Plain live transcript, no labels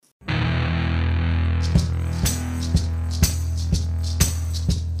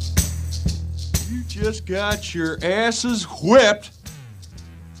just got your asses whipped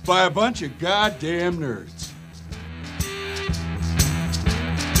by a bunch of goddamn nerds.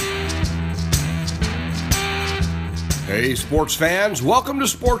 Hey, sports fans, welcome to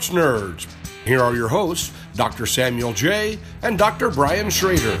Sports Nerds. Here are your hosts, Dr. Samuel J. and Dr. Brian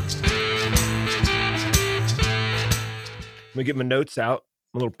Schrader. Let me get my notes out,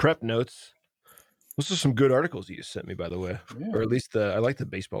 my little prep notes. Those are some good articles you sent me, by the way. Yeah. Or at least I like the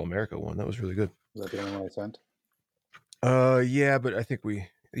Baseball America one. That was really good. Is that the only one I sent? Yeah, but I think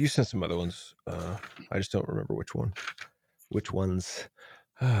you sent some other ones. I just don't remember which ones.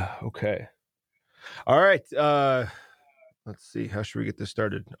 Okay. All right. Let's see. How should we get this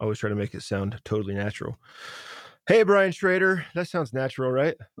started? Always try to make it sound totally natural. Hey, Brian Schrader. That sounds natural,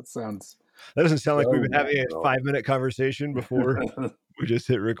 right? That doesn't sound like we've been so having a natural. 5-minute conversation before we just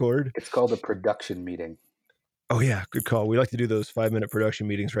hit record. It's called a production meeting. Oh, yeah. Good call. We like to do those 5-minute production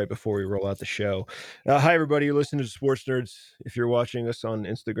meetings right before we roll out the show. Hi, everybody. You're listening to Sports Nerds. If you're watching us on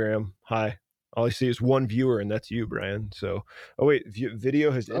Instagram, hi. All I see is one viewer, and that's you, Brian. So, oh, wait.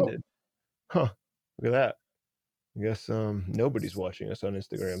 Video has ended. Huh. Look at that. I guess nobody's watching us on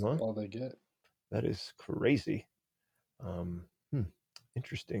Instagram, huh? That's all they get. That is crazy.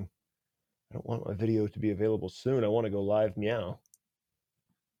 Interesting. I don't want my video to be available soon. I want to go live. Meow.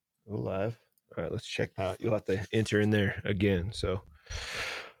 Go live. All right, let's check out. You'll have to enter in there again. So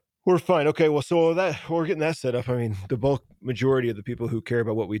we're fine. Okay, well, so we're getting that set up. I mean, the bulk majority of the people who care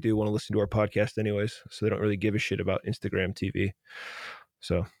about what we do want to listen to our podcast anyways, so they don't really give a shit about Instagram TV.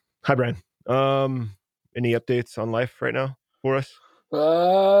 So, hi, Brian. Any updates on life right now for us?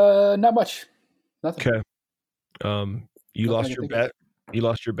 Not much. Nothing. Okay. You lost your bet. You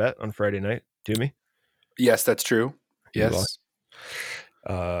lost your bet on Friday night to me. Yes, that's true. Yes.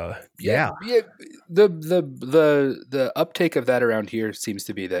 Yeah. The uptake of that around here seems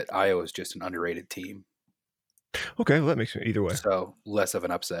to be that Iowa is just an underrated team. Okay, well, that makes it either way. So less of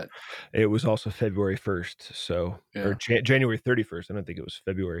an upset. It was also February 1st, so or January 31st. I don't think it was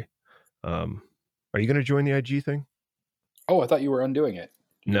February. Are you going to join the IG thing? Oh, I thought you were undoing it.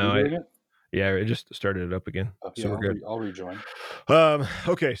 Yeah, it just started it up again. Oh, so we're good. I'll rejoin.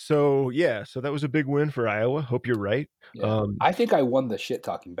 Okay, so that was a big win for Iowa. Hope you're right. Yeah. I think I won the shit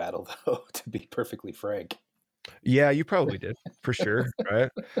talking battle, though, to be perfectly frank. Yeah, you probably did for sure, right?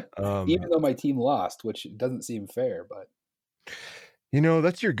 Even though my team lost, which doesn't seem fair, but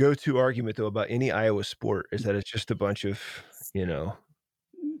that's your go-to argument though about any Iowa sport is that it's just a bunch of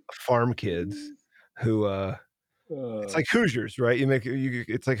farm kids who it's like Hoosiers, right?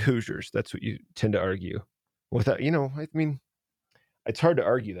 It's like Hoosiers. That's what you tend to argue. Without, I mean, it's hard to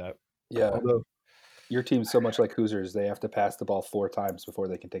argue that. Yeah. Although your team's so much like Hoosiers, they have to pass the ball 4 times before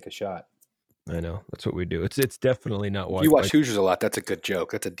they can take a shot. I know. That's what we do. It's definitely not what you watch Hoosiers a lot. That's a good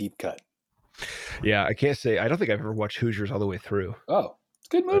joke. That's a deep cut. Yeah, I can't say. I don't think I've ever watched Hoosiers all the way through. Oh, it's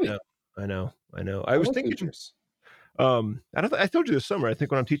a good movie. I know. I was thinking. Hoosiers. I told you this summer. I think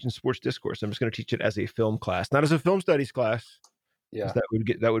when I'm teaching sports discourse, I'm just going to teach it as a film class, not as a film studies class. Yeah,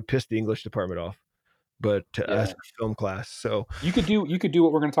 that would piss the English department off. But as a film class, so you could do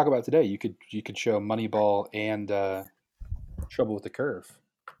what we're going to talk about today. You could show Moneyball and Trouble with the Curve.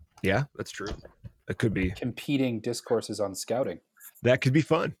 Yeah, that's true. It could be competing discourses on scouting. That could be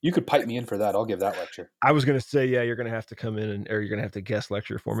fun. You could pipe me in for that. I'll give that lecture. I was going to say, yeah, you're going to have to come in or you're going to have to guest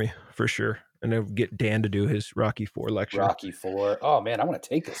lecture for me for sure. And then get Dan to do his Rocky IV lecture. Rocky IV. Oh man, I want to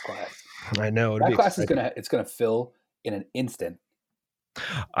take this class. I know. That class is going to fill in an instant.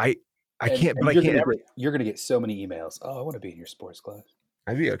 I can't, but I can't. You're going to get so many emails. Oh, I want to be in your sports class.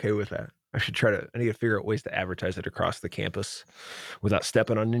 I'd be okay with that. I need to figure out ways to advertise it across the campus without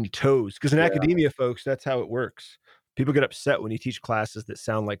stepping on any toes. Because in academia, folks, that's how it works. People get upset when you teach classes that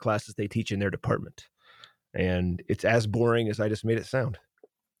sound like classes they teach in their department. And it's as boring as I just made it sound.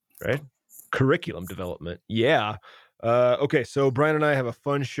 Right? Curriculum development. Yeah. Okay, so Brian and I have a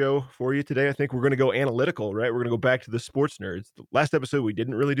fun show for you today. I think we're going to go analytical, right? We're going to go back to the sports nerds. The last episode, we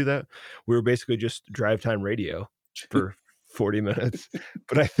didn't really do that. We were basically just drive time radio for 40 minutes.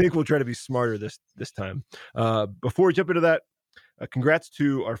 But I think we'll try to be smarter this time. Before we jump into that, congrats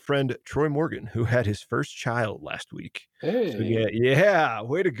to our friend Troy Morgan, who had his first child last week. Hey. So yeah.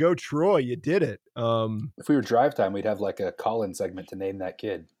 Way to go, Troy. You did it. If we were drive time, we'd have like a call-in segment to name that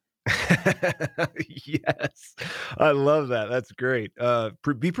kid. Yes, I love that. That's great.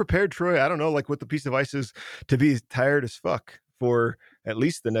 Be prepared, Troy. I don't know, like what the piece of ice is to be tired as fuck for at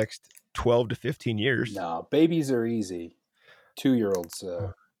least the next 12 to 15 years. No, babies are easy. 2-year-olds,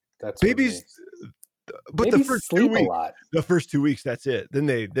 that's babies. But babies the first sleep 2 weeks, a lot. The first 2 weeks, that's it. Then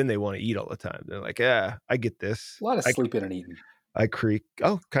they want to eat all the time. They're like, I get this. A lot of sleeping and eating. Creek.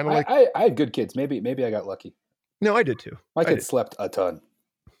 Oh, kind of I, like. I had good kids. Maybe I got lucky. No, I did too. My I kids did. slept a ton.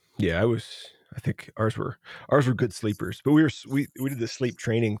 Yeah, I think ours were good sleepers, but we did the sleep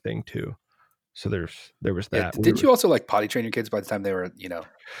training thing too. So there was Yeah. that. Didn't you also like potty train your kids by the time they were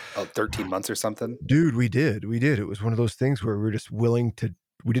 13 months or something? Dude, we did. It was one of those things where we were just willing to.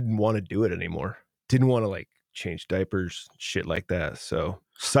 We didn't want to do it anymore. Didn't want to like change diapers, shit like that. So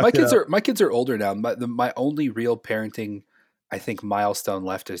My kids are older now. My only real parenting, I think, milestone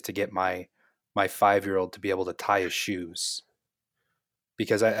left is to get my 5-year-old to be able to tie his shoes,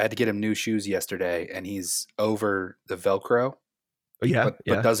 because I had to get him new shoes yesterday, and he's over the Velcro,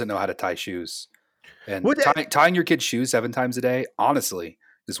 but doesn't know how to tie shoes. And tying your kid's shoes 7 times a day, honestly,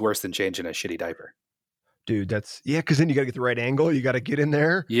 is worse than changing a shitty diaper. Dude, because then you got to get the right angle. You got to get in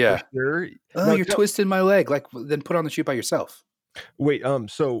there. Yeah. For sure. Oh, you're twisting my leg. Like, then put on the shoe by yourself. Wait,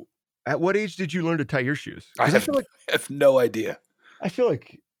 so at what age did you learn to tie your shoes? I have no idea. I feel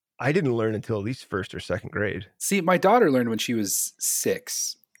like I didn't learn until at least 1st or 2nd grade. See, my daughter learned when she was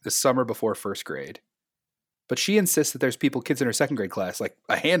 6, the summer before 1st grade. But she insists that there's kids in her 2nd grade class, like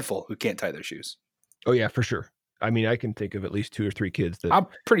a handful, who can't tie their shoes. Oh, yeah, for sure. I mean, I can think of at least 2 or 3 kids that. I'm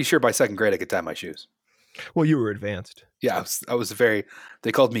pretty sure by 2nd grade I could tie my shoes. Well, you were advanced. Yeah, I was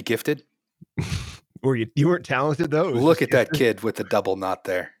they called me gifted. Or you weren't talented, though? Look at that kid with the double knot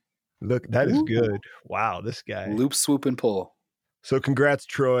there. Look, that is good. Wow, this guy. Loop, swoop, and pull. So congrats,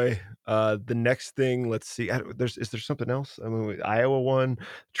 Troy. The next thing, let's see. Is there something else? I mean, Iowa won.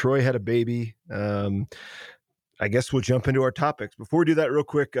 Troy had a baby. I guess we'll jump into our topics. Before we do that, real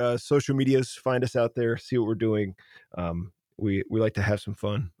quick, social medias, find us out there, see what we're doing. We like to have some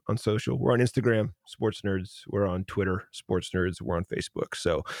fun on social. We're on Instagram, Sports Nerds. We're on Twitter, Sports Nerds. We're on Facebook.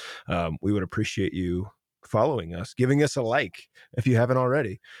 So we would appreciate you following us, giving us a like if you haven't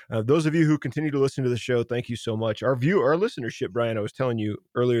already. Those of you who continue to listen to the show, thank you so much. Our listenership, Brian, I was telling you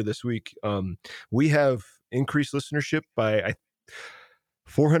earlier this week, we have increased listenership by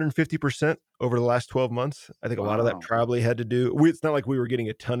 450% over the last 12 months. I think a lot of that probably had to do. It's not like we were getting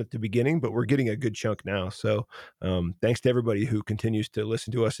a ton at the beginning, but we're getting a good chunk now. So thanks to everybody who continues to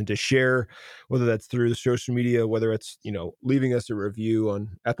listen to us and to share, whether that's through the social media, whether it's, leaving us a review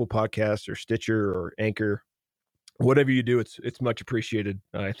on Apple Podcasts or Stitcher or Anchor, whatever you do, it's much appreciated.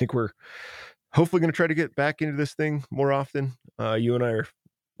 I think we're hopefully going to try to get back into this thing more often. You and I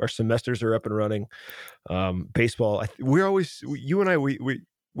our semesters are up and running. Baseball, we're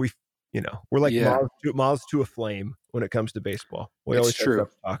like moths to a flame when it comes to baseball. We always have stuff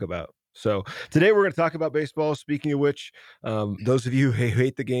to talk about. So today we're going to talk about baseball. Speaking of which, those of you who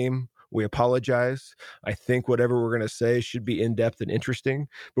hate the game, we apologize. I think whatever we're going to say should be in-depth and interesting,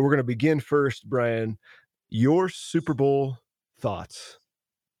 but we're going to begin first. Brian, your Super Bowl thoughts.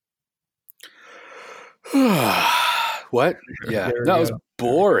 What? Yeah. No, it was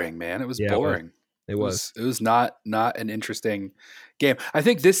boring, man. It was boring. It was not an interesting game. I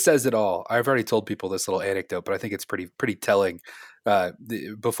think this says it all. I've already told people this little anecdote, but I think it's pretty telling.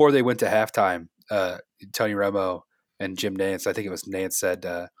 Before they went to halftime, Tony Romo and Jim Nantz, I think it was Nantz, said,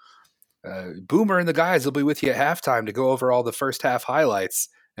 Boomer and the guys will be with you at halftime to go over all the first half highlights.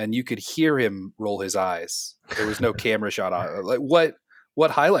 And you could hear him roll his eyes. There was no camera shot on. Like,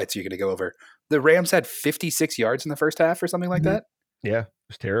 what highlights are you going to go over? The Rams had 56 yards in the first half or something like that. Yeah, it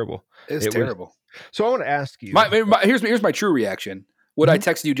was terrible. It was terrible. So I want to ask you. Here's my true reaction. What I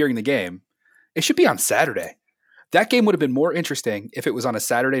texted you during the game, it should be on Saturday. That game would have been more interesting if it was on a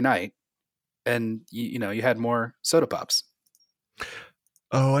Saturday night, and you had more soda pops.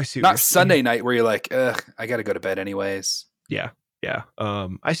 Oh, I see. Not Sunday night where you're like, ugh, I got to go to bed anyways. Yeah. Yeah.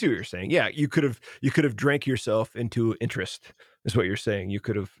 I see what you're saying. Yeah. You could have drank yourself into interest is what you're saying. You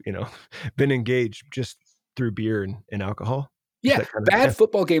could have, been engaged just through beer and alcohol. Yeah. Bad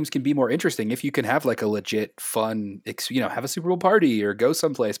football games can be more interesting if you can have like a legit fun, have a Super Bowl party or go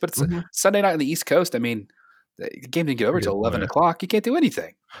someplace, but it's Sunday night on the East Coast. I mean, the game didn't get over till 11 o'clock. You can't do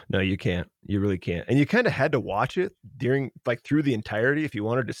anything. No, you can't. You really can't. And you kind of had to watch it through the entirety if you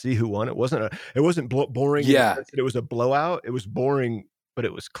wanted to see who won. It wasn't boring. Yeah. It was a blowout. It was boring, but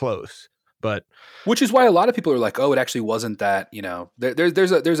it was close. But which is why a lot of people are like, oh, it actually wasn't that,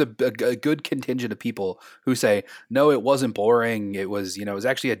 there's a good contingent of people who say, no, it wasn't boring. It was, it was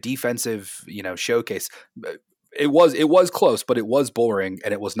actually a defensive, showcase. It was close, but it was boring,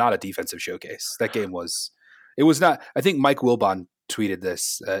 and it was not a defensive showcase. That game was. It was not. I think Mike Wilbon tweeted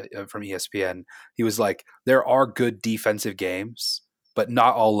this from ESPN. He was like, "There are good defensive games, but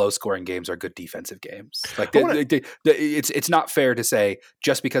not all low-scoring games are good defensive games." Like, it's not fair to say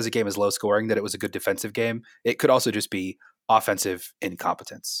just because a game is low-scoring that it was a good defensive game. It could also just be offensive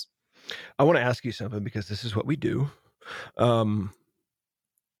incompetence. I want to ask you something because this is what we do.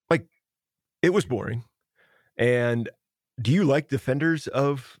 Like, it was boring. And do you like defenders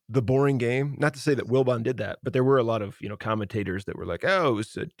of the boring game? Not to say that Wilbon did that, but there were a lot of, commentators that were like, oh, it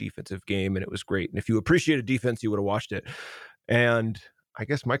was a defensive game and it was great. And if you appreciated defense, you would have watched it. And I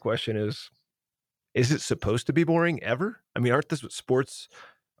guess my question is it supposed to be boring ever? I mean, aren't this what sports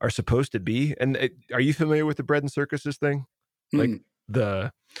are supposed to be? And are you familiar with the bread and circuses thing? Like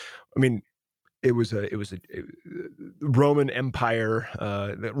it was a Roman Empire,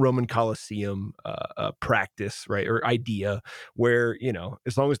 the Roman Colosseum practice, right, or idea where,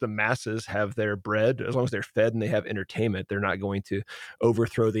 as long as the masses have their bread, as long as they're fed and they have entertainment, they're not going to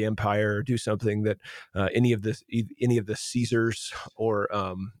overthrow the empire or do something that any of the Caesars or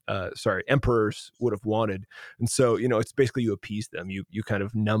emperors would have wanted. And so, it's basically you appease them, you kind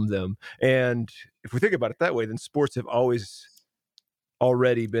of numb them. And if we think about it that way, then sports have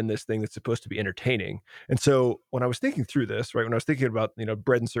already been this thing that's supposed to be entertaining. And so when I was thinking through this, right, when I was thinking about,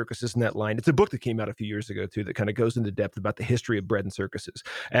 bread and circuses and that line, it's a book that came out a few years ago too, that kind of goes into depth about the history of bread and circuses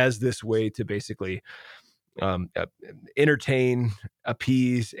as this way to basically entertain,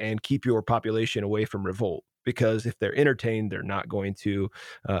 appease, and keep your population away from revolt. Because if they're entertained, they're not going to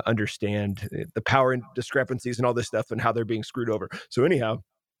understand the power discrepancies and all this stuff and how they're being screwed over. So anyhow,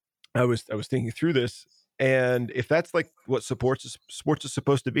 I was thinking through this. And if that's like what sports is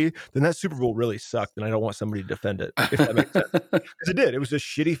supposed to be, then that Super Bowl really sucked, and I don't want somebody to defend it, if that makes sense. Because it did. It was a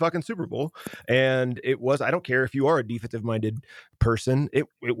shitty fucking Super Bowl, and it was. I don't care if you are a defensive-minded person. It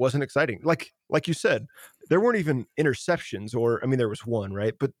wasn't exciting. Like you said, there weren't even interceptions, or there was one,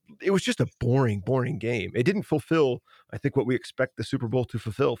 right? But it was just a boring game. It didn't fulfill, I think, what we expect the Super Bowl to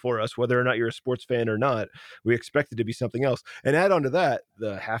fulfill for us, whether or not you're a sports fan or not. We expect it to be something else. And add on to that,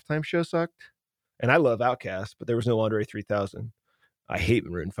 the halftime show sucked. And I love Outkast, but there was no Andre 3000. I hate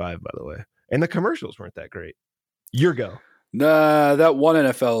Maroon 5, by the way. And the commercials weren't that great. Your go. Nah, that one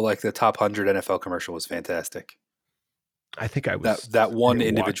NFL, like the top 100 NFL commercial was fantastic. I think I was that one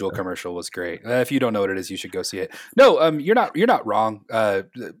individual commercial was great. If you don't know what it is, you should go see it. No, you're not wrong.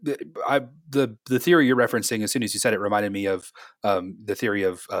 The theory you're referencing, as soon as you said it, reminded me of the theory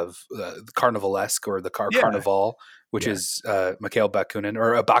of Carnivalesque or the Carnival, which is Mikhail Bakunin,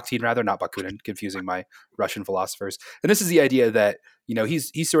 or Bakhtin rather, not Bakunin, confusing my Russian philosophers. And this is the idea that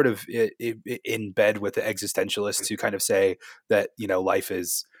he's sort of in bed with the existentialists who kind of say that life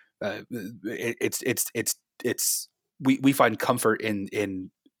is we find comfort in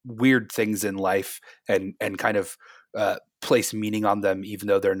weird things in life and kind of place meaning on them, even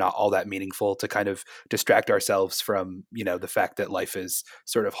though they're not all that meaningful, to kind of distract ourselves from, the fact that life is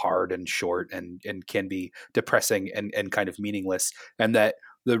sort of hard and short and can be depressing and kind of meaningless. And that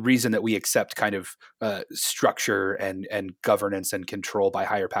the reason that we accept kind of structure and governance and control by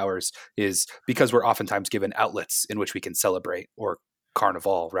higher powers is because we're oftentimes given outlets in which we can celebrate, or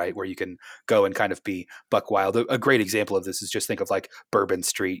carnival, right, where you can go and kind of be buck wild. A great example of this is just think of like Bourbon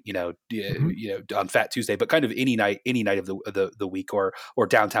Street, on Fat Tuesday, but kind of any night of the week, or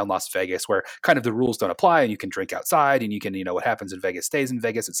downtown Las Vegas, where kind of the rules don't apply and you can drink outside and you can, what happens in Vegas stays in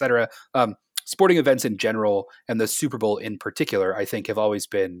Vegas, etc. Sporting events in general, and the Super Bowl in particular, I think have always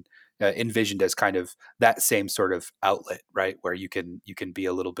been envisioned as kind of that same sort of outlet, right, where you can be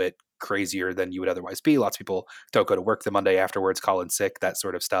a little bit crazier than you would otherwise be. Lots of people don't go to work the Monday afterwards, call in sick, that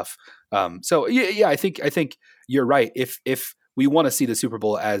sort of stuff. So I think you're right. If we want to see the Super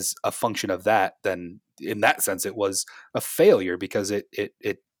Bowl as a function of that, then in that sense it was a failure, because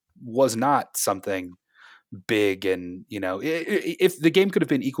it was not something big. And if the game could have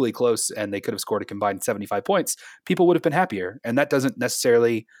been equally close and they could have scored a combined 75 points, people would have been happier. And that doesn't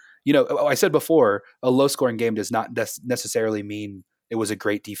necessarily, I said before, a low scoring game does not necessarily mean it was a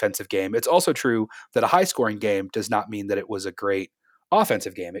great defensive game. It's also true that a high scoring game does not mean that it was a great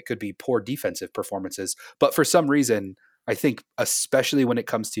offensive game. It could be poor defensive performances. But for some reason, I think especially when it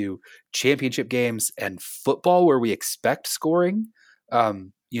comes to championship games and football, where we expect scoring,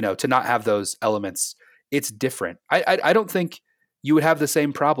 to not have those elements, it's different. I don't think you would have the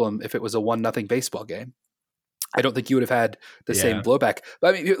same problem if it was a 1-0 baseball game. I don't think you would have had the same blowback.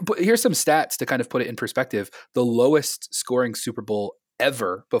 But here's some stats to kind of put it in perspective. The lowest scoring Super Bowl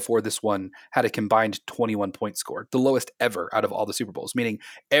ever before this one had a combined 21 points scored, the lowest ever out of all the Super Bowls, meaning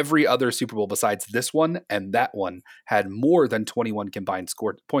every other Super Bowl besides this one and that one had more than 21 combined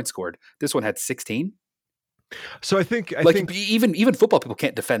points scored. This one had 16. So I think even football people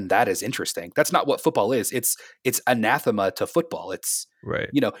can't defend that as interesting. That's not what football is. It's anathema to football. It's right.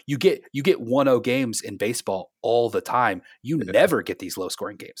 You get 1-0 games in baseball all the time. You never get these low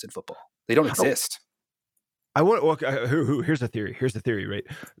scoring games in football. They don't exist. I want. Here's the theory. Right.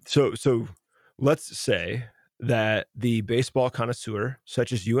 So let's say that the baseball connoisseur,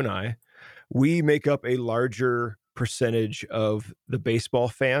 such as you and I, we make up a larger percentage of the baseball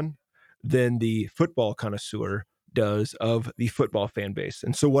fan than the football connoisseur does of the football fan base.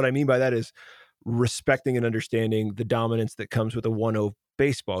 And so what I mean by that is respecting and understanding the dominance that comes with a 1-0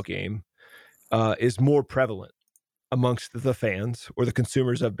 baseball game is more prevalent amongst the fans or the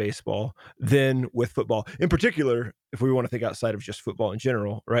consumers of baseball than with football. In particular, if we want to think outside of just football in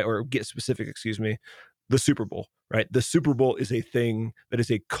general, right? Or get specific, the Super Bowl, right? The Super Bowl is a thing that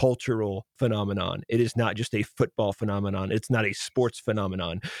is a cultural phenomenon. It is not just a football phenomenon. It's not a sports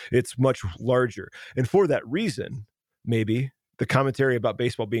phenomenon. It's much larger. And for that reason, maybe the commentary about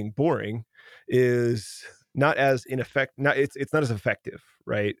baseball being boring is not as it's not as effective,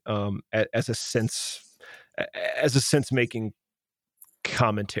 right? As a sense making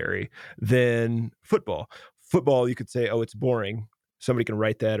commentary than football. Football, you could say, oh, it's boring. Somebody can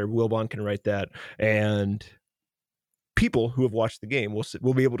write that, or Wilbon can write that, and people who have watched the game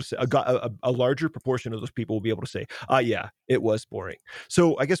will be able to say, a larger proportion of those people will be able to say, yeah, it was boring.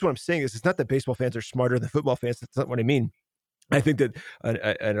 So I guess what I'm saying is, it's not that baseball fans are smarter than football fans. That's not what I mean. I think that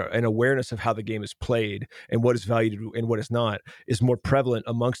an awareness of how the game is played and what is valued and what is not is more prevalent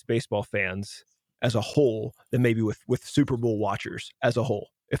amongst baseball fans as a whole than maybe with Super Bowl watchers as a whole,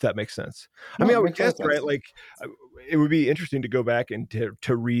 if that makes sense. I mean, I would guess, right? Like, it would be interesting to go back and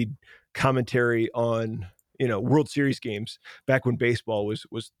to read commentary on, World Series games back when baseball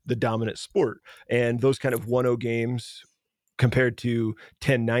was the dominant sport, and those kind of 1-0 games compared to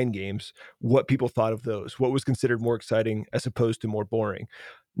 10-9 games, what people thought of those, what was considered more exciting as opposed to more boring.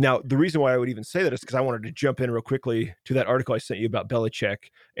 Now, the reason why I would even say that is because I wanted to jump in real quickly to that article I sent you about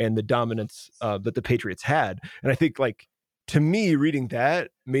Belichick and the dominance that the Patriots had. And I think, like, to me, reading that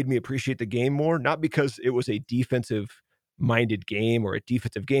made me appreciate the game more, not because it was a defensive-minded game or a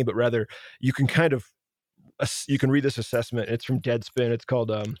defensive game, but rather you can read this assessment. It's from Deadspin. It's called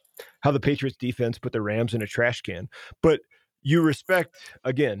How the Patriots Defense Put the Rams in a Trash Can. But you respect,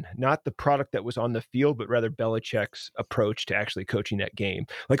 again, not the product that was on the field, but rather Belichick's approach to actually coaching that game.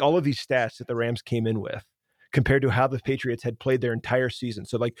 Like, all of these stats that the Rams came in with compared to how the Patriots had played their entire season.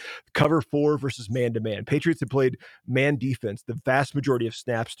 So, like, cover 4 versus man-to-man. Patriots had played man defense the vast majority of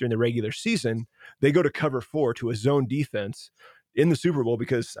snaps during the regular season. They go to cover 4, to a zone defense in the Super Bowl,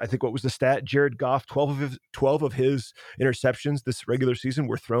 because I think, what was the stat? Jared Goff, 12 of his interceptions this regular season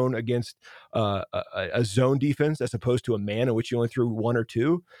were thrown against a zone defense as opposed to a man in which you only threw 1 or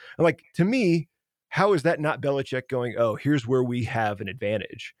 2. And, like, to me, how is that not Belichick going, oh, here's where we have an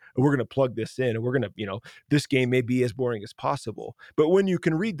advantage, and we're going to plug this in, and we're going to, this game may be as boring as possible. But when you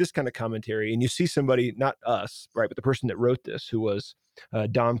can read this kind of commentary and you see somebody, not us, right, but the person that wrote this, who was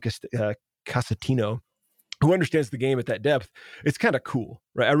Dom Casatino, who understands the game at that depth, it's kind of cool,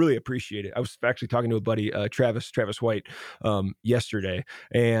 right? I really appreciate it. I was actually talking to a buddy, Travis White, yesterday,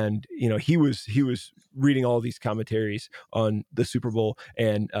 and he was reading all these commentaries on the Super Bowl,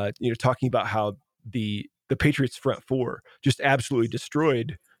 and talking about how the Patriots front 4 just absolutely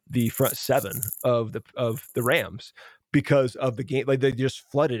destroyed the front 7 of the Rams, because of the game. Like, they just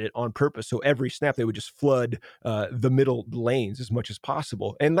flooded it on purpose. So every snap they would just flood the middle lanes as much as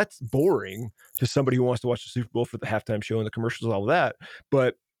possible. And that's boring to somebody who wants to watch the Super Bowl for the halftime show and the commercials and all of that.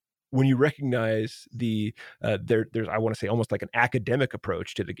 But when you recognize there's, I want to say, almost like an academic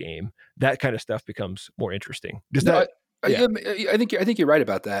approach to the game, that kind of stuff becomes more interesting. I think you're right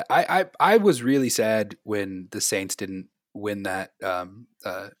about that. I was really sad when the Saints didn't win that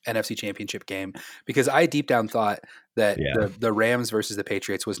NFC Championship game, because I deep down thought that the Rams versus the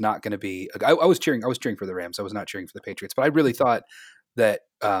Patriots was not going to be. I was cheering for the Rams. I was not cheering for the Patriots, but I really thought that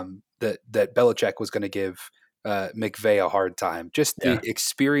that Belichick was going to give McVay a hard time. Just the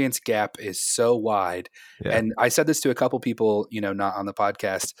experience gap is so wide. Yeah. And I said this to a couple people, not on the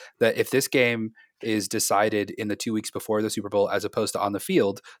podcast, that if this game is decided in the 2 weeks before the Super Bowl as opposed to on the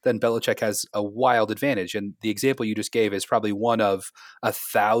field, then Belichick has a wild advantage. And the example you just gave is probably one of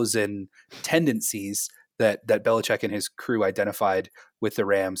 1,000 tendencies that Belichick and his crew identified with the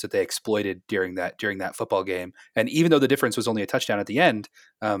Rams that they exploited during that football game. And even though the difference was only a touchdown at the end,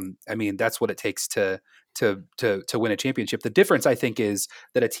 that's what it takes to win a championship. The difference, I think, is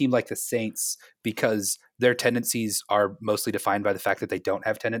that a team like the Saints, because their tendencies are mostly defined by the fact that they don't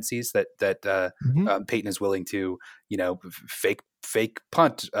have tendencies, that Peyton is willing to, fake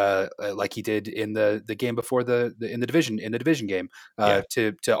punt like he did in the game before in the division game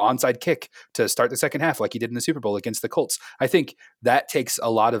to onside kick to start the second half like he did in the Super Bowl against the Colts. I think that takes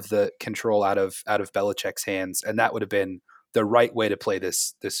a lot of the control out of Belichick's hands, and that would have been the right way to play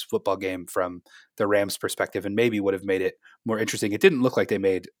this football game from the Rams' perspective, and maybe would have made it more interesting. It didn't look like they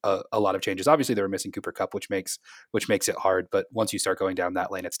made a lot of changes. Obviously, they were missing Cooper Kupp, which makes it hard. But once you start going down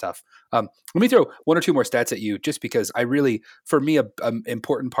that lane, it's tough. Let me throw one or two more stats at you, just because for me, a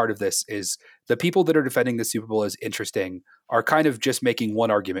important part of this is the people that are defending the Super Bowl as interesting are kind of just making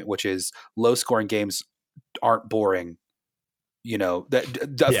one argument, which is low scoring games aren't boring.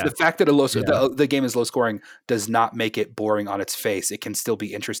 The fact that the game is low scoring does not make it boring on its face. It can still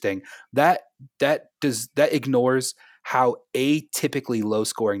be interesting. That ignores how atypically low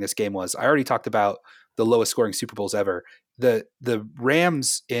scoring this game was. I already talked about the lowest scoring Super Bowls ever. The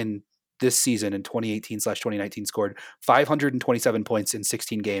Rams in this season in 2018/2019 scored 527 points in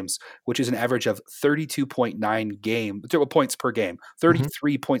 16 games, which is an average of 32.9 points per game.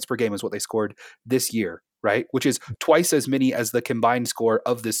 33 points per game is what they scored this year, right? Which is twice as many as the combined score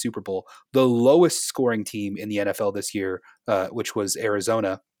of this Super Bowl. The lowest scoring team in the NFL this year, which was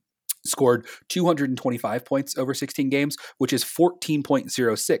Arizona, scored 225 points over 16 games, which is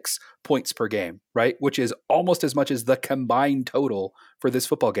 14.06 points per game, right? Which is almost as much as the combined total for this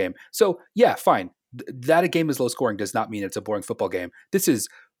football game. So yeah, fine. That a game is low scoring does not mean it's a boring football game. This is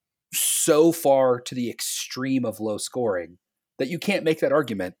so far to the extreme of low scoring that you can't make that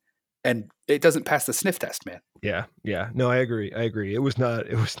argument, and it doesn't pass the sniff test, man. Yeah. No, I agree. It was not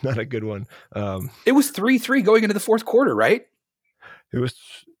a good one. It was 3-3 going into the fourth quarter, right?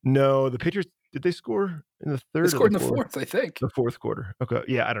 The Patriots, did they score in the third? They scored in the fourth, I think. The fourth quarter. Okay.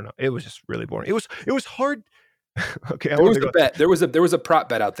 Yeah, I don't know. It was just really boring. It was hard. Okay. There was a bet. There was a prop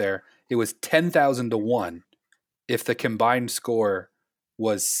bet out there. It was 10,000 to 1 if the combined score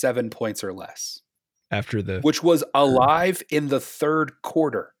was 7 points or less. Which was alive in the third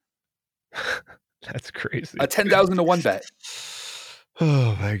quarter. That's crazy. A 10,000 to 1 bet.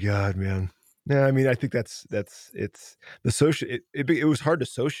 Oh my God, man. Yeah, I mean, I think it's the social. It was hard to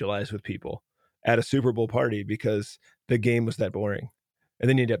socialize with people at a Super Bowl party because the game was that boring, and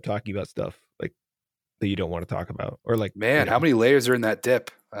then you end up talking about stuff like that you don't want to talk about, or like, man, how many layers are in that dip?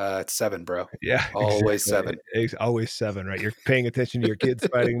 It's 7, bro. Yeah, always exactly. 7. Always 7, right? You're paying attention to your kids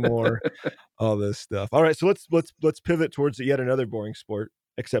fighting more, all this stuff. All right, so let's pivot towards yet another boring sport,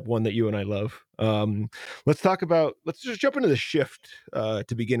 except one that you and I love. Let's just jump into the shift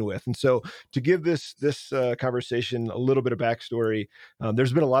to begin with. And so to give this conversation a little bit of backstory,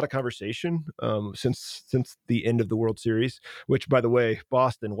 there's been a lot of conversation since the end of the World Series, which, by the way,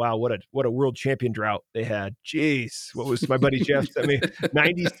 Boston, wow, what a world champion drought they had. Jeez, what was my buddy Jeff sent me?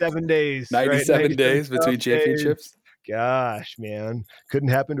 97 days. 97 right? days between championships. Gosh, man, couldn't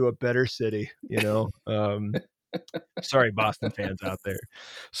happen to a better city, Sorry, Boston fans out there.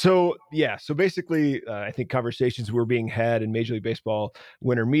 So basically, I think conversations were being had in Major League Baseball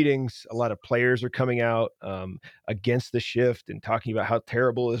winter meetings. A lot of players are coming out against the shift and talking about how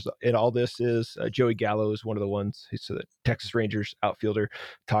terrible all this is. Joey Gallo is one of the ones. He's the Texas Rangers outfielder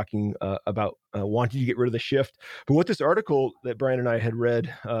talking about wanting to get rid of the shift. But what this article that Brian and I had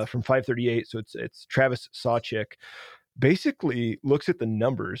read from 538, so it's Travis Sawchik, basically looks at the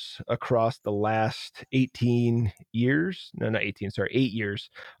numbers across the last 8 years,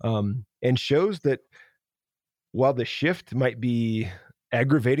 and shows that while the shift might be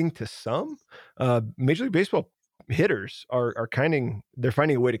aggravating to some, Major League Baseball hitters are finding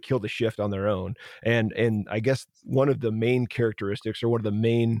a way to kill the shift on their own. And I guess one of the main characteristics, or one of the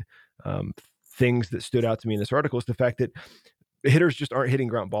main things that stood out to me in this article, is the fact that hitters just aren't hitting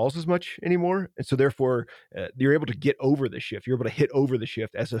ground balls as much anymore. And so therefore you're able to get over the shift. You're able to hit over the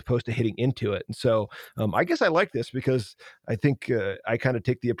shift as opposed to hitting into it. And so I guess I like this because I think I kind of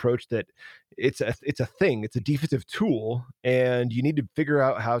take the approach that it's a thing, it's a defensive tool, and you need to figure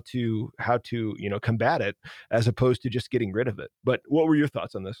out how to combat it as opposed to just getting rid of it. But what were your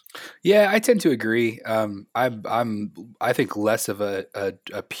thoughts on this? Yeah, I tend to agree. I think less of a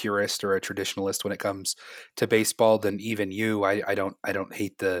purist or a traditionalist when it comes to baseball than even you. I don't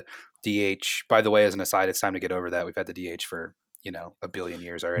hate the DH. By the way, as an aside, it's time to get over that. We've had the DH for a billion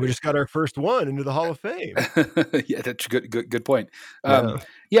years already. We just got our first one into the Hall of Fame. Yeah, that's good point.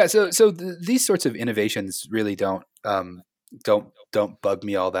 Yeah. So these sorts of innovations really don't bug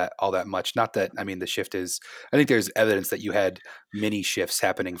me all that much. Not that, I mean, the shift is, I think there's evidence that you had mini shifts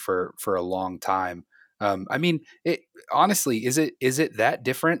happening for a long time. I mean, honestly, is it that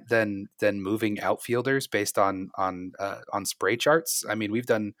different than moving outfielders based on spray charts? I mean,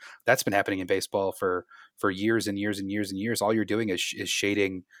 that's been happening in baseball for years and years and years and years. All you're doing is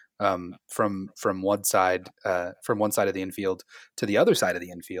shading from one side of the infield to the other side of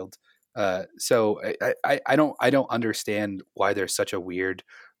the infield. So I don't understand why there's such a weird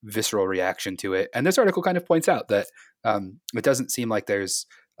visceral reaction to it. And this article kind of points out that it doesn't seem like there's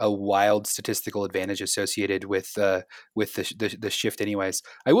a wild statistical advantage associated with the shift anyways.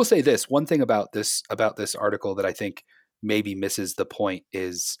 I will say this one thing about this article that I think maybe misses the point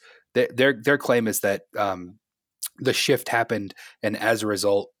is that their claim is that the shift happened, and as a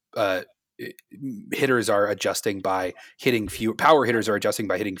result, hitters are adjusting by hitting fewer power hitters are adjusting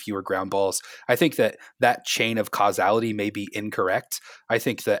by hitting fewer ground balls. I think that chain of causality may be incorrect. I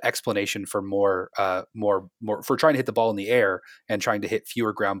think the explanation for more for trying to hit the ball in the air and trying to hit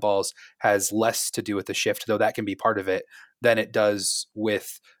fewer ground balls has less to do with the shift, though that can be part of it, than it does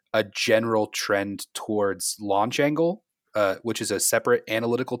with a general trend towards launch angle, which is a separate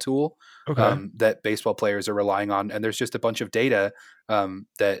analytical tool that baseball players are relying on. And there's just a bunch of data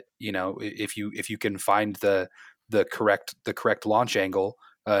that, if you can find the correct launch angle,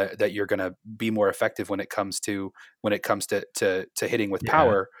 that you're going to be more effective when it comes to hitting with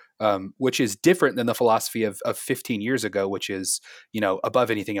power, which is different than the philosophy of 15 years ago, which is, above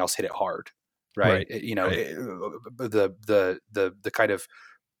anything else, hit it hard. Right. The kind of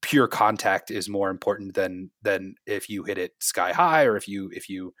pure contact is more important than if you hit it sky high or if you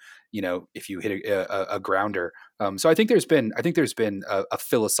hit a grounder. So I think there's been a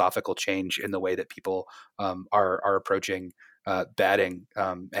philosophical change in the way that people are approaching batting,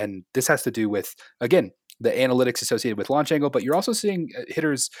 and this has to do with, again, the analytics associated with launch angle, but you're also seeing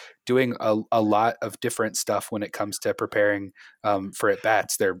hitters doing a lot of different stuff when it comes to preparing for at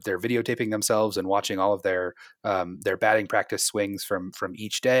bats. They're videotaping themselves and watching all of their batting practice swings from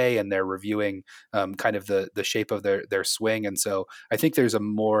each day, and they're reviewing kind of the shape of their swing. And so I think there's a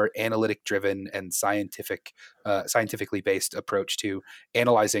more analytic driven and scientifically based approach to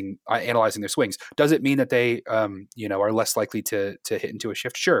analyzing their swings. Does it mean that they are less likely to hit into a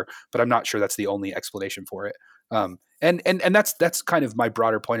shift? Sure, but I'm not sure that's the only explanation for it. And that's kind of my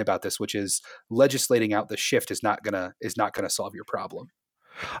broader point about this, which is legislating out the shift is not gonna solve your problem.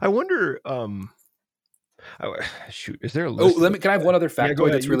 I wonder. Is there a list? Can I have one other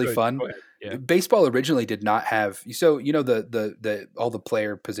factoid that's really fun? Yeah. Baseball originally did not have, so the all the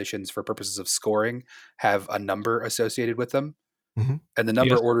player positions for purposes of scoring have a number associated with them, and the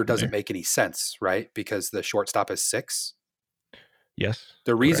number order doesn't make any sense, right? Because the shortstop is 6. Yes.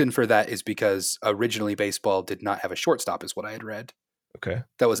 The reason for that is because originally baseball did not have a shortstop, is what I had read. Okay.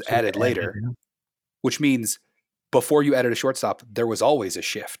 That was added later, which means before you added a shortstop, there was always a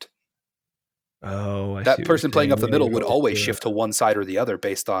shift. Oh, I see. That person playing up the middle would always shift to one side or the other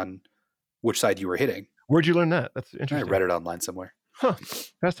based on which side you were hitting. Where'd you learn that? That's interesting. I read it online somewhere. Huh.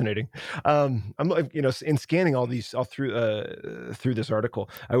 Fascinating. I'm in scanning all through this article,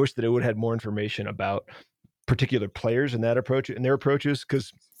 I wish that it would have had more information about particular players and their approaches,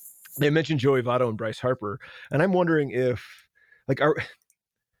 because they mentioned Joey Votto and Bryce Harper, and I'm wondering if,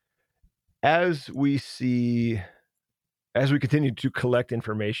 as we continue to collect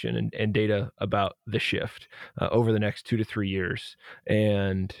information and data about the shift over the next 2 to 3 years,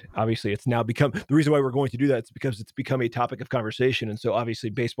 and obviously it's now become, the reason why we're going to do that is because it's become a topic of conversation, and so obviously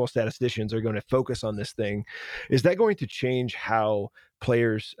baseball statisticians are going to focus on this thing. Is that going to change how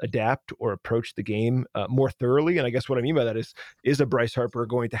players adapt or approach the game more thoroughly? And I guess what I mean by that is a Bryce Harper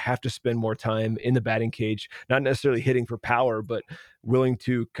going to have to spend more time in the batting cage, not necessarily hitting for power, but willing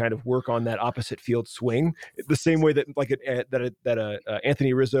to kind of work on that opposite field swing the same way that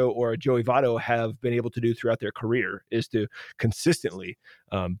Anthony Rizzo or a Joey Votto have been able to do throughout their career, is to consistently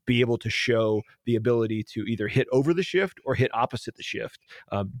be able to show the ability to either hit over the shift or hit opposite the shift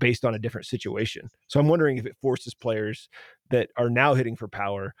based on a different situation. So I'm wondering if it forces players that are now hitting for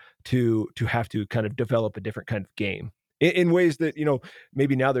power to have to kind of develop a different kind of game in ways that,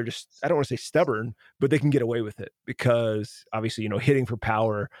 maybe now they're just, I don't want to say stubborn, but they can get away with it because obviously, hitting for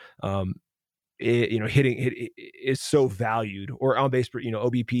power, hitting is so valued, or on base,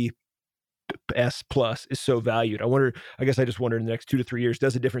 OBP S plus is so valued. I guess I just wonder in the next 2 to 3 years,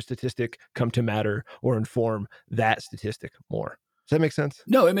 does a different statistic come to matter or inform that statistic more? Does that make sense?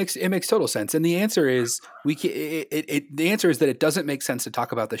 No, it makes total sense. And the answer is the answer is that it doesn't make sense to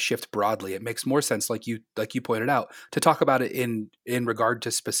talk about the shift broadly. It makes more sense, like you pointed out, to talk about it in regard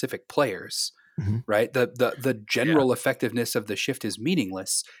to specific players. Right? The general effectiveness of the shift is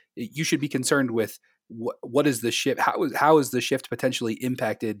meaningless. You should be concerned with what is the shift? How is the shift potentially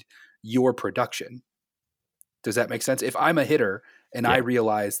impacted your production? Does that make sense? If I'm a hitter and I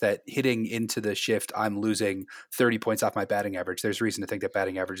realize that hitting into the shift, I'm losing 30 points off my batting average, there's reason to think that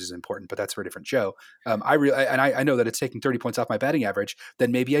batting average is important, but that's for a different show. I know that it's taking 30 points off my batting average,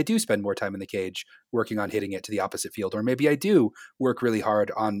 then maybe I do spend more time in the cage working on hitting it to the opposite field, or maybe I do work really hard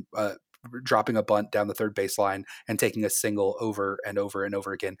on dropping a bunt down the third baseline and taking a single over and over and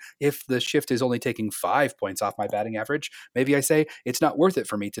over again. If the shift is only taking 5 points off my batting average, maybe I say it's not worth it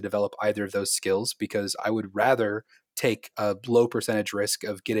for me to develop either of those skills, because I would rather take a low percentage risk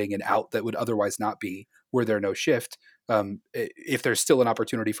of getting an out that would otherwise not be were there no shift. If there's still an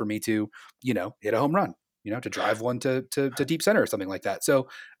opportunity for me to, hit a home run, to drive one to deep center or something like that. So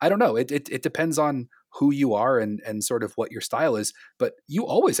I don't know. It depends on who you are and sort of what your style is, but you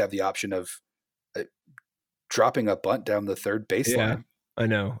always have the option of dropping a bunt down the third baseline. Yeah. I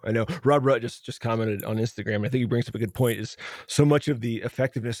know. Rob Rutt just commented on Instagram. I think he brings up a good point, is so much of the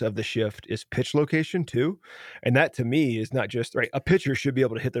effectiveness of the shift is pitch location too. And that to me is not just right. A pitcher should be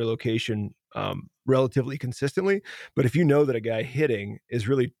able to hit their location relatively consistently. But if you know that a guy hitting is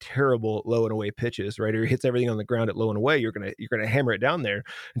really terrible low and away pitches, right, or he hits everything on the ground at low and away, you're gonna hammer it down there.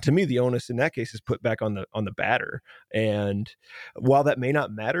 And to me, the onus in that case is put back on the batter. And while that may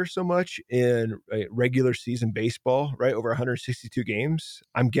not matter so much in regular season baseball, right, over 162 games,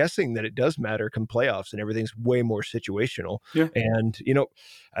 I'm guessing that it does matter come playoffs and everything's way more situational. Yeah. And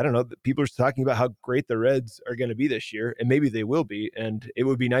I don't know, people are talking about how great the Reds are going to be this year, and maybe they will be. And it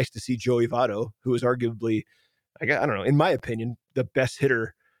would be nice to see Joey Votto, who is arguably, I don't know, in my opinion, the best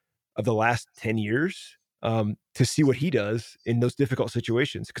hitter of the last 10 years, to see what he does in those difficult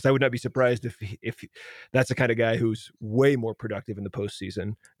situations. Because I would not be surprised if that's the kind of guy who's way more productive in the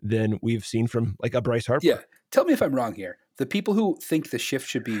postseason than we've seen from like a Bryce Harper. Yeah. Tell me if I'm wrong here. The people who think the shift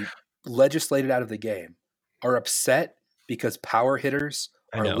should be legislated out of the game are upset because power hitters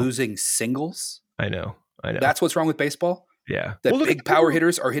are losing singles. I know. That's what's wrong with baseball? Yeah. That big power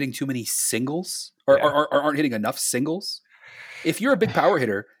hitters are hitting too many singles or aren't hitting enough singles. If you're a big power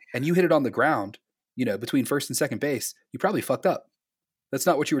hitter and you hit it on the ground, between first and second base, you probably fucked up. That's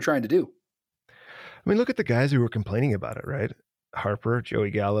not what you were trying to do. I mean, look at the guys who were complaining about it, right? Harper,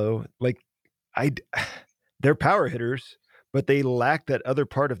 Joey Gallo, they're power hitters, but they lack that other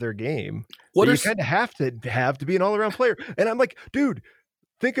part of their game. You kind of have to be an all-around player. And I'm like, dude,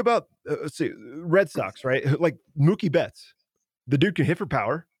 think about, let's see, Red Sox, right? Like Mookie Betts. The dude can hit for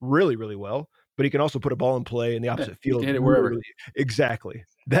power really, really well, but he can also put a ball in play in the opposite field. He can hit it wherever. Exactly.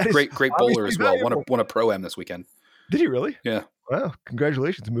 That is great bowler as well. Won a Pro-Am this weekend. Did he really? Yeah. Wow.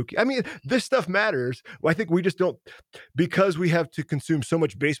 Congratulations, Mookie. I mean, this stuff matters. Well, I think we just don't, because we have to consume so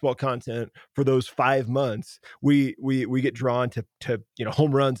much baseball content for those 5 months, we get drawn to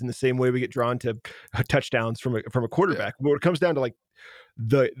home runs in the same way we get drawn to touchdowns from a quarterback. Yeah. When it comes down to like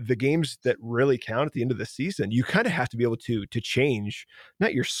the games that really count at the end of the season, you kind of have to be able to change,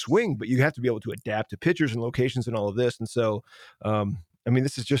 not your swing, but you have to be able to adapt to pitchers and locations and all of this. And so, I mean,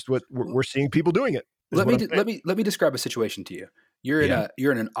 this is just what we're seeing people doing it. Let me describe a situation to you. You're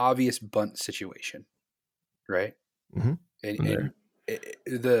in an obvious bunt situation, right? Mm-hmm. And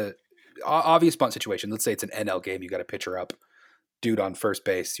the obvious bunt situation. Let's say it's an NL game. You got a pitcher up, dude on first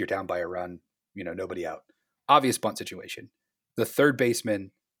base. You're down by a run. Nobody out. Obvious bunt situation. The third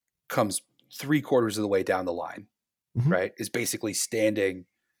baseman comes 3/4 of the way down the line, mm-hmm. right? Is basically standing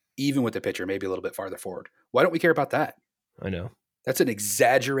even with the pitcher, maybe a little bit farther forward. Why don't we care about that? I know. That's an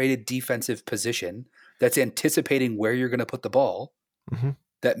exaggerated defensive position that's anticipating where you're going to put the ball, mm-hmm.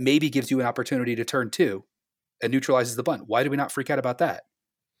 that maybe gives you an opportunity to turn two and neutralizes the bunt. Why do we not freak out about that?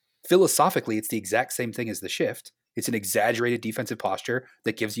 Philosophically, it's the exact same thing as the shift. It's an exaggerated defensive posture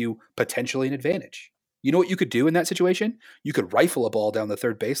that gives you potentially an advantage. You know what you could do in that situation? You could rifle a ball down the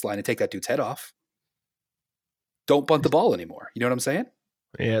third baseline and take that dude's head off. Don't bunt the ball anymore. You know what I'm saying?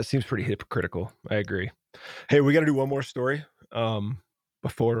 Yeah, it seems pretty hypocritical. I agree. Hey, we got to do one more story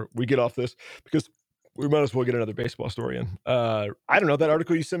before we get off this, because we might as well get another baseball story in. I don't know, that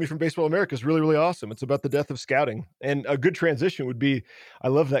article you sent me from Baseball America is really, really awesome. It's about the death of scouting. And a good transition would be, I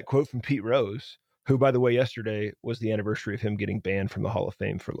love that quote from Pete Rose, who, by the way, yesterday was the anniversary of him getting banned from the Hall of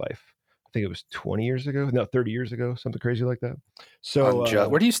Fame for life. I think it was 30 years ago, something crazy like that. So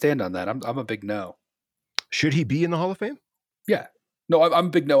where do you stand on that? I'm a big no. Should he be in the Hall of Fame? Yeah. No, I'm a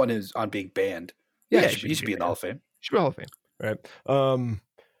big no on being banned. Yeah, he should be in the Hall of Fame. Should be Hall of Fame. Right. Let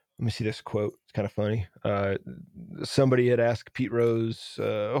me see this quote. It's kind of funny. Somebody had asked Pete Rose,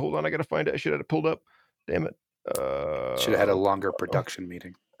 hold on, I got to find it. I should have pulled up. Damn it. Should have had a longer production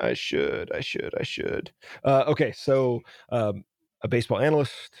meeting. I should. Okay. So a baseball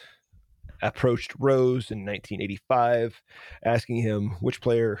analyst approached Rose in 1985, asking him which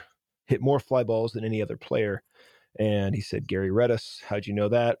player hit more fly balls than any other player. And he said, Gary Redus. How'd you know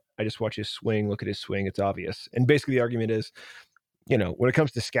that? I just watch his swing. Look at his swing. It's obvious. And basically the argument is, when it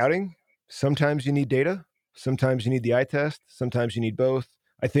comes to scouting, sometimes you need data. Sometimes you need the eye test. Sometimes you need both.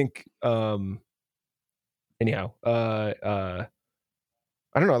 I think,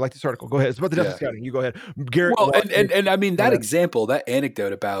 I don't know. I like this article. Go ahead. It's about the depth of scouting. You go ahead, Garrett. Well, and I mean that example, that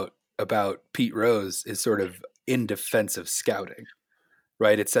anecdote about Pete Rose is sort of in defense of scouting,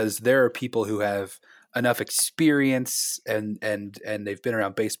 right? It says there are people who have enough experience and they've been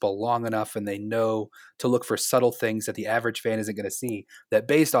around baseball long enough and they know to look for subtle things that the average fan isn't going to see, that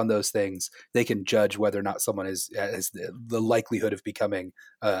based on those things they can judge whether or not someone has the likelihood of becoming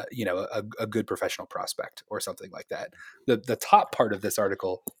a good professional prospect or something like that. The top part of this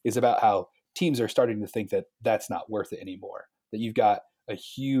article is about how teams are starting to think that that's not worth it anymore, that you've got a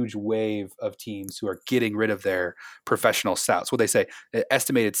huge wave of teams who are getting rid of their professional scouts. What they say,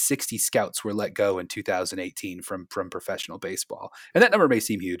 estimated 60 scouts were let go in 2018 from professional baseball. And that number may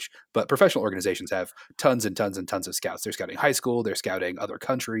seem huge, but professional organizations have tons and tons and tons of scouts. They're scouting high school, they're scouting other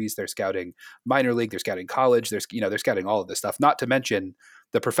countries, they're scouting minor league, they're scouting college, they're scouting all of this stuff, not to mention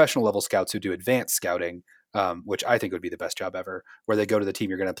the professional level scouts who do advanced scouting, which I think would be the best job ever, where they go to the team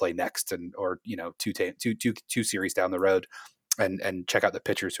you're going to play next or two series down the road and check out the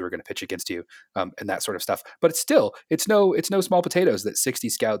pitchers who are going to pitch against you, and that sort of stuff. But it's no small potatoes that 60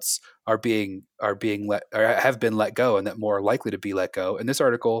 scouts are being let, or have been let go, and that more are likely to be let go. And this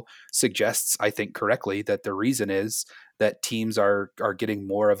article suggests, I think correctly, that the reason is that teams are getting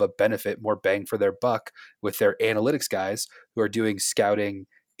more of a benefit, more bang for their buck with their analytics guys who are doing scouting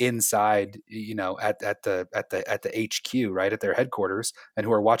inside, at the HQ, right, at their headquarters, and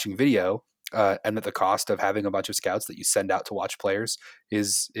who are watching video. And that the cost of having a bunch of scouts that you send out to watch players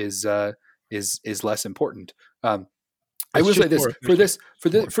is less important. I will say this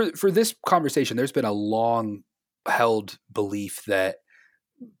for this conversation, there's been a long held belief that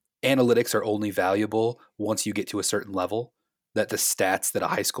analytics are only valuable once you get to a certain level, that the stats that a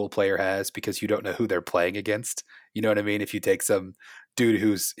high school player has, because you don't know who they're playing against. You know what I mean? If you take some dude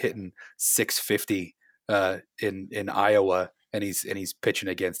who's hitting 650 in Iowa, and he's pitching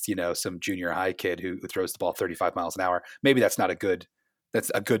against, some junior high kid who throws the ball 35 miles an hour. Maybe that's a good, the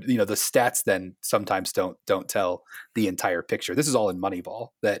stats then sometimes don't tell the entire picture. This is all in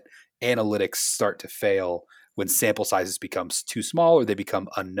Moneyball, that analytics start to fail when sample sizes becomes too small or they become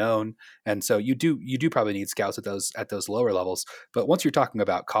unknown. And so you do probably need scouts at those lower levels. But once you're talking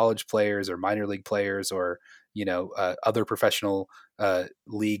about college players or minor league players or, other professional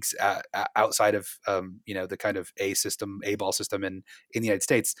leagues outside of, the kind of A ball system in the United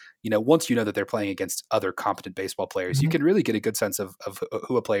States, once you know that they're playing against other competent baseball players, mm-hmm. you can really get a good sense of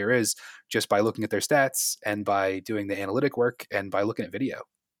who a player is just by looking at their stats and by doing the analytic work and by looking at video.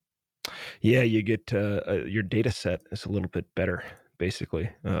 Yeah, you get your data set is a little bit better, basically.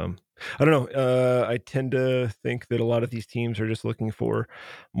 I don't know. I tend to think that a lot of these teams are just looking for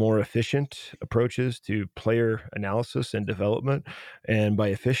more efficient approaches to player analysis and development. And by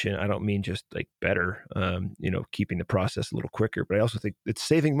efficient, I don't mean just like better, keeping the process a little quicker, but I also think it's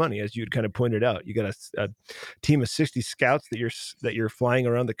saving money, as you'd kind of pointed out. You got a team of 60 scouts that you're flying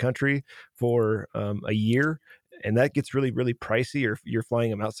around the country for a year. And that gets really, really pricey, or if you're flying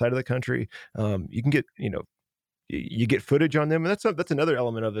them outside of the country, you can get, you get footage on them. And that's another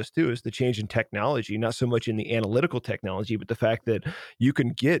element of this too, is the change in technology, not so much in the analytical technology, but the fact that you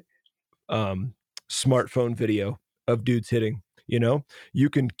can get smartphone video of dudes hitting, you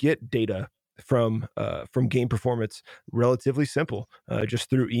can get data from game performance relatively simple, just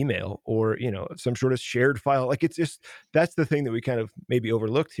through email or, some sort of shared file. Like it's just, that's the thing that we kind of maybe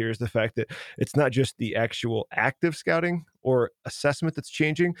overlooked here, is the fact that it's not just the actual active scouting or assessment that's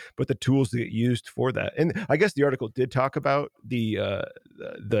changing, but the tools that get used for that. And I guess the article did talk about the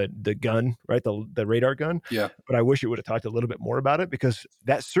gun, right? The radar gun. Yeah. But I wish it would have talked a little bit more about it, because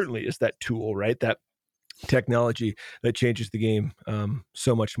that certainly is that tool, right? That technology that changes the game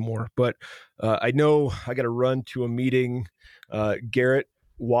so much more. But I know I got to run to a meeting. Garrett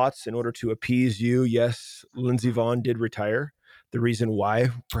Watts, in order to appease you, yes, Lindsey Vonn did retire. The reason why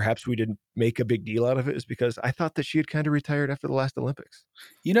perhaps we didn't make a big deal out of it is because I thought that she had kind of retired after the last Olympics.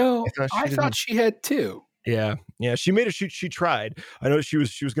 I thought she had too. Yeah. She made a shoot. She tried. I know she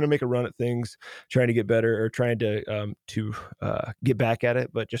was going to make a run at things, trying to get better, or trying to get back at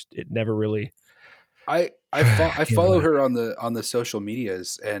it, but just it never really. I follow her on the social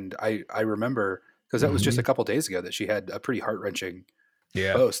medias, and I remember, because that was just a couple days ago, that she had a pretty heart-wrenching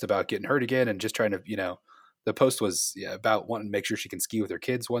post about getting hurt again and just trying to, the post was about wanting to make sure she can ski with her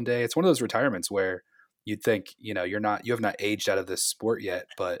kids one day. It's one of those retirements where you'd think, you have not aged out of this sport yet,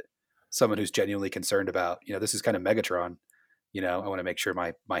 but someone who's genuinely concerned about, this is kind of Megatron, I want to make sure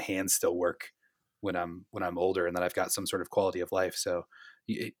my hands still work when I'm older, and that I've got some sort of quality of life. So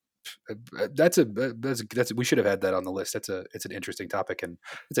that's we should have had that on the list. It's an interesting topic, and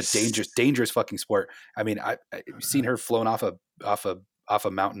it's a dangerous fucking sport. I mean, I've seen her flown off a off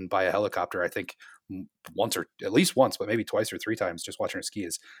a mountain by a helicopter, I think at least once, but maybe twice or three times, just watching her ski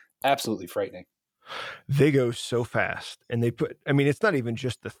is absolutely frightening. They go so fast, and it's not even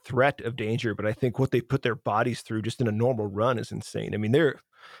just the threat of danger, but I think what they put their bodies through just in a normal run is insane. I mean,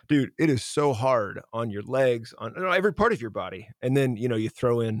 dude, it is so hard on your legs, on every part of your body. And then, you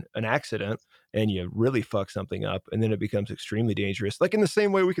throw in an accident and you really fuck something up, and then it becomes extremely dangerous. Like in the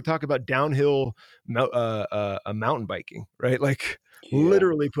same way we could talk about downhill mountain biking, right? Like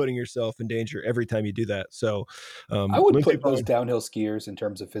literally putting yourself in danger every time you do that. So I would put those downhill skiers in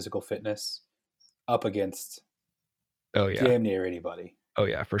terms of physical fitness up against damn near anybody. Oh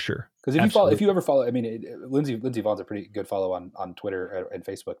yeah, for sure. Because if you ever follow, I mean, Lindsey Vohn's a pretty good follow on Twitter and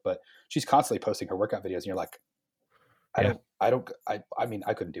Facebook, but she's constantly posting her workout videos, and you're like, I mean,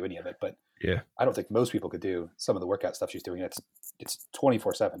 I couldn't do any of it, but I don't think most people could do some of the workout stuff she's doing. It's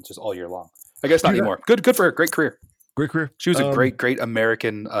 24/7, just all year long. I guess not anymore. Good for her. Great career. She was a great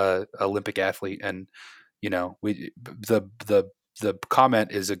American Olympic athlete, and the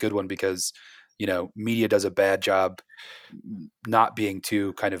comment is a good one because media does a bad job not being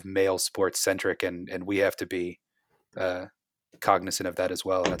too kind of male sports centric, and we have to be cognizant of that as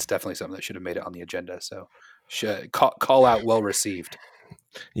well. And that's definitely something that should have made it on the agenda. So call out well received.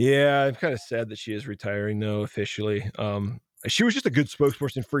 Yeah, I'm kind of sad that she is retiring though officially. She was just a good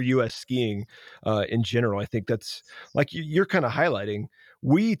spokesperson for U.S. skiing in general. I think that's like you're kind of highlighting.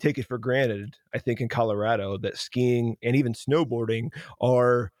 We take it for granted, I think, in Colorado that skiing and even snowboarding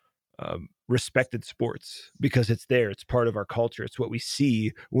are respected sports because it's there. It's part of our culture. It's what we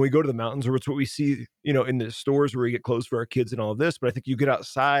see when we go to the mountains, or it's what we see, in the stores where we get clothes for our kids and all of this. But I think you get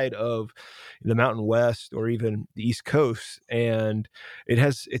outside of the Mountain West or even the East Coast, and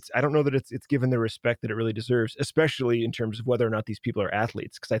I don't know that it's given the respect that it really deserves, especially in terms of whether or not these people are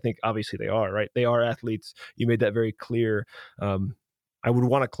athletes. Because I think obviously they are, right? They are athletes. You made that very clear. I would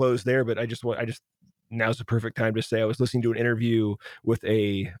want to close there, but now's the perfect time to say I was listening to an interview with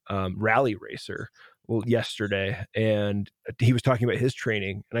a rally racer yesterday, and he was talking about his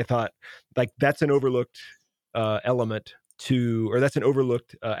training, and I thought like that's an overlooked element that's an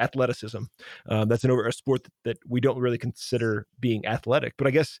overlooked athleticism. That's a sport that we don't really consider being athletic. But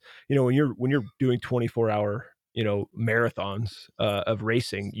I guess when you're doing 24-hour marathons of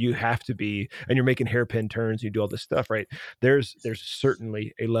racing, you have to be, and you're making hairpin turns, you do all this stuff, right? There's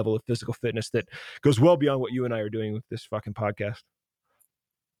certainly a level of physical fitness that goes well beyond what you and I are doing with this fucking podcast.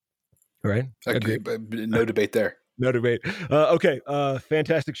 Right? Okay, no debate there. No debate. Okay.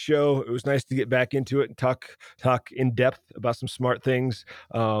 Fantastic show. It was nice to get back into it and talk in depth about some smart things.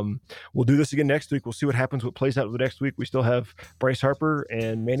 We'll do this again next week. We'll see what happens, what plays out the next week. We still have Bryce Harper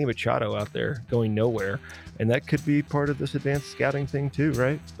and Manny Machado out there going nowhere. And that could be part of this advanced scouting thing too,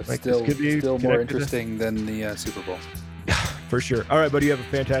 right? But like still more interesting than the Super Bowl. For sure. All right, buddy. You have a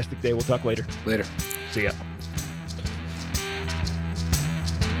fantastic day. We'll talk later. Later. See ya.